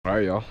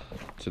right, y'all,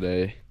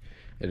 today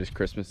it is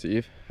Christmas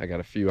Eve. I got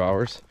a few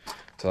hours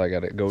till I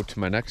gotta go to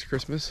my next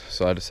Christmas,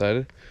 so I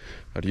decided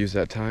I'd use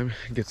that time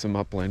and get some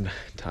upland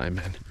time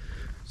in.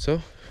 So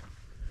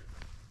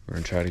we're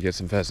gonna try to get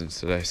some pheasants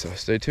today, so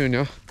stay tuned,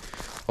 y'all.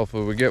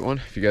 Hopefully we get one.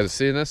 If you guys are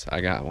seeing this, I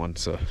got one,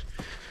 so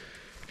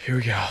here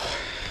we go.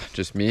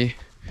 Just me,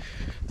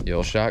 the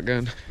old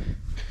shotgun,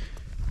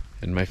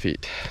 and my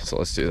feet. So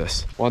let's do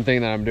this. One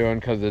thing that I'm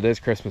doing, because it is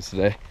Christmas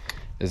today,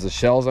 is the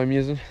shells I'm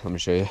using. Let me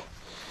show you.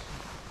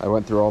 I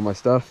went through all my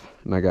stuff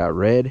and I got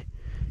red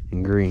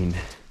and green.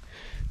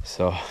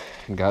 So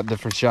I got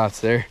different shots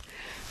there.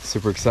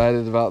 Super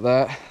excited about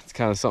that. It's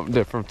kind of something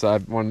different I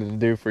wanted to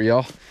do for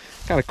y'all.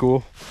 Kind of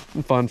cool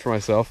and fun for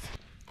myself.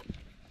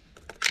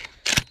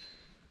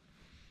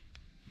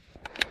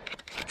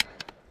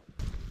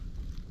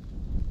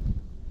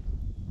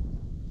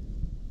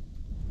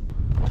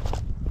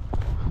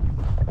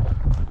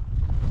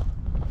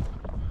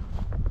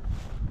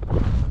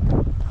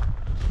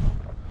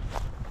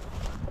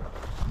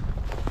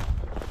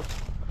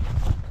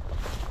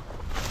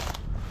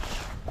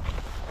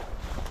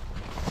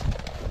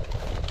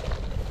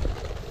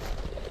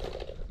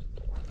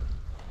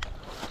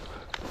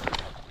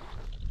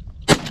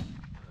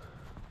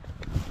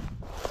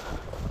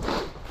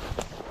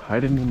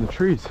 Hiding in the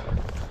trees.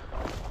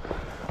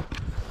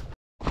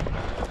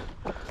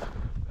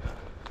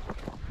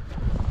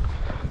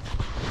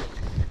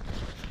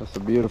 That's a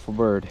beautiful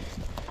bird.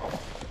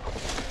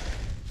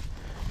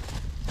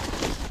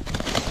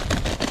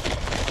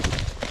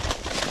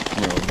 Come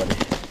here, buddy.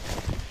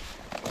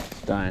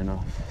 It's dying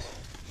off.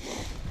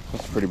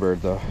 That's a pretty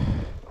bird, though.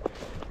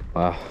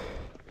 Wow.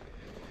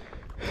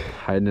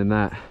 Hiding in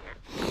that.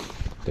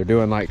 They're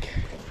doing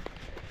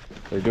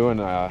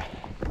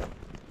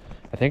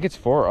I think it's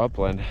for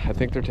upland. I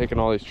think they're taking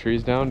all these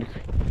trees down to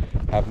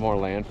have more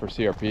land for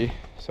CRP.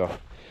 So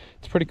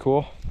it's pretty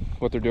cool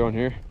what they're doing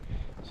here.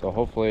 So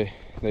hopefully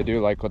they do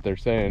like what they're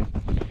saying,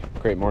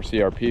 create more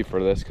CRP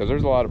for this, because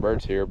there's a lot of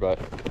birds here, but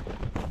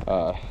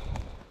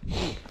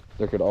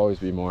there could always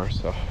be more.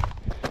 So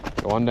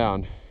go on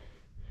down.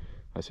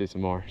 I see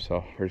some more,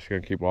 so we're just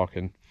gonna keep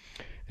walking.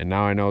 And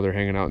now I know they're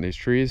hanging out in these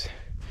trees,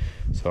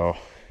 so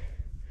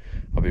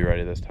I'll be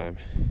ready this time.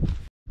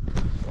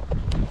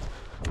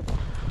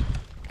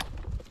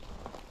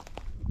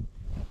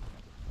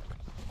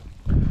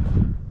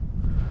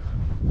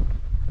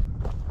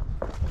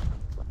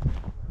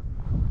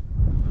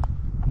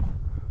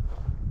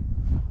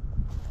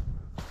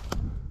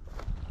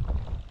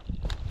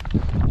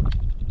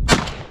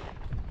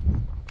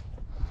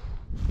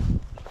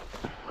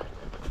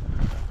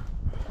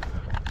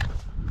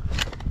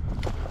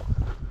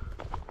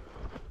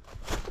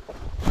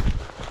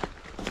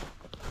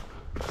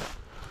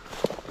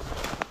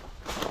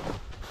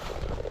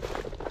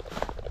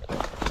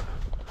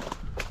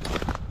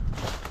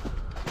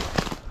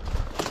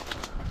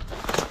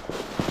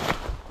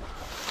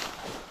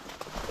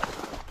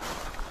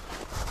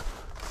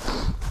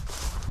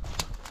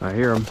 I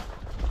hear him.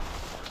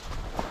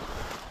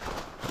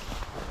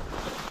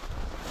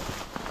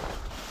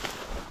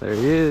 There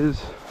he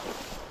is.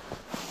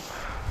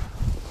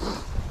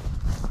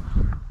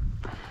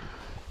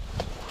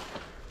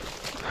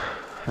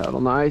 That'll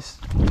nice.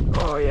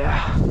 Oh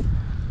yeah.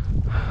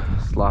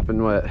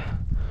 Slopping wet.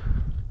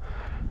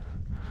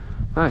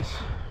 Nice.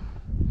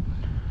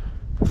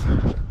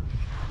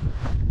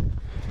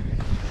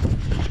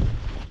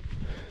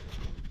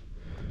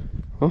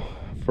 Well,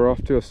 if we're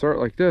off to a start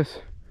like this,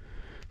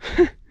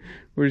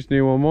 we just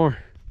need one more.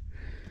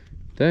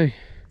 Dang.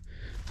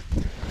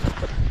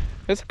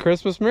 It's a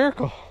Christmas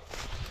miracle.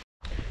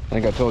 I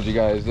think I told you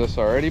guys this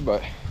already,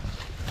 but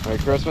Merry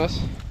Christmas.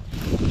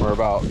 We're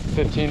about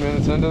 15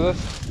 minutes into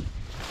this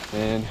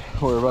and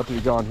we're about to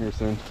be gone here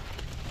soon.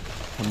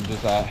 I'm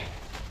just at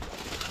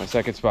my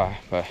second spot,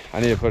 but I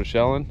need to put a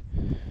shell in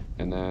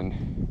and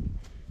then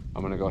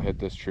I'm gonna go hit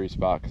this tree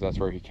spot because that's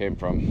where he came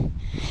from.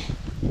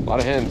 A lot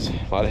of hens,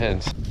 a lot of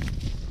hens.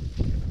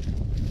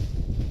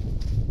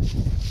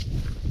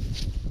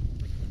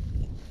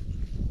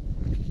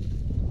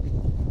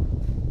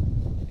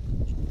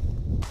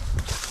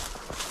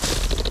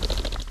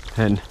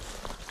 Hen.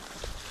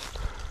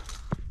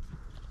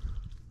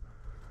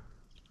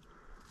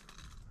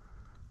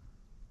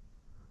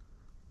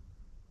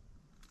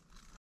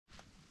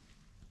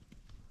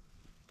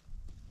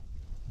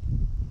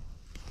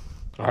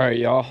 All right,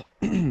 y'all.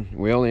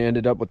 We only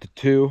ended up with the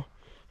 2.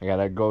 I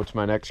gotta go to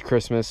my next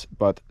Christmas,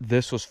 but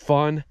this was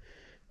fun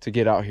to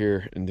get out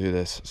here and do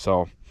this.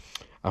 So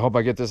I hope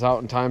I get this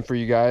out in time for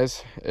you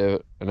guys.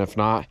 And if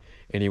not,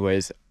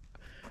 anyways,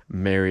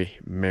 Merry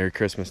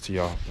Christmas to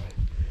y'all.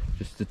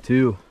 Just the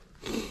 2.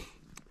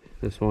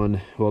 This one,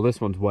 well, this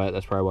one's wet.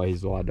 That's probably why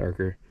he's a lot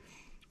darker.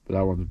 But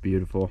that one's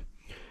beautiful.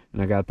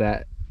 And I got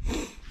that.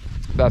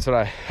 That's what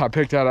I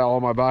picked out of all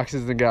my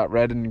boxes and got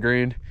red and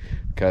green.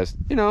 Because,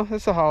 you know,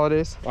 it's the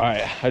holidays. All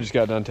right, I just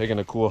got done taking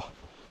a cool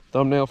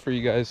thumbnail for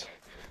you guys.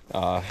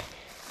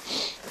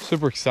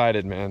 Super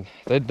excited, man.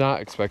 They did not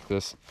expect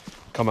this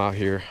come out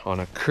here on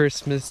a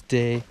Christmas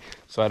day.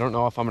 So I don't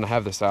know if I'm gonna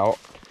have this out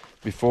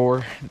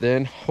before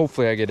then.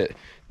 Hopefully I get it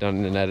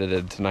done and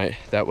edited tonight,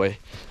 that way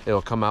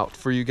it'll come out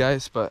for you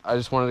guys. But I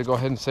just wanted to go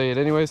ahead and say it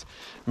anyways.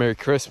 Merry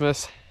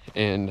Christmas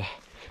and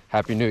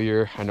Happy New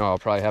Year. I know I'll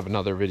probably have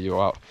another video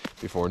out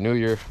before New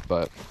Year,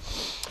 but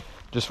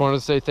just wanted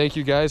to say thank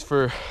you guys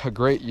for a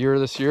great year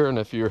this year. And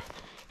if you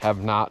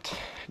have not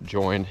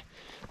joined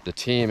the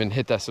team and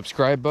hit that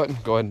subscribe button,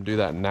 go ahead and do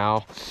that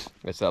now.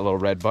 It's that little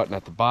red button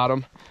at the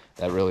bottom.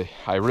 I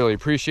really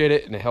appreciate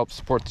it, and it helps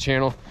support the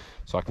channel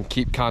so I can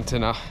keep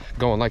content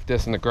going like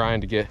this in the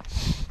grind to get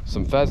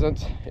some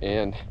pheasants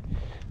and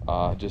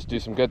just do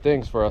some good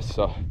things for us.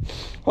 So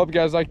hope you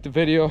guys liked the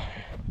video.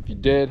 If you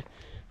did,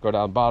 go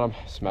down bottom,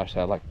 smash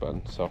that like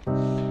button. So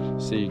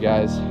see you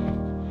guys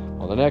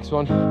on the next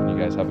one. You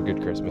guys have a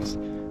good Christmas.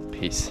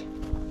 Peace.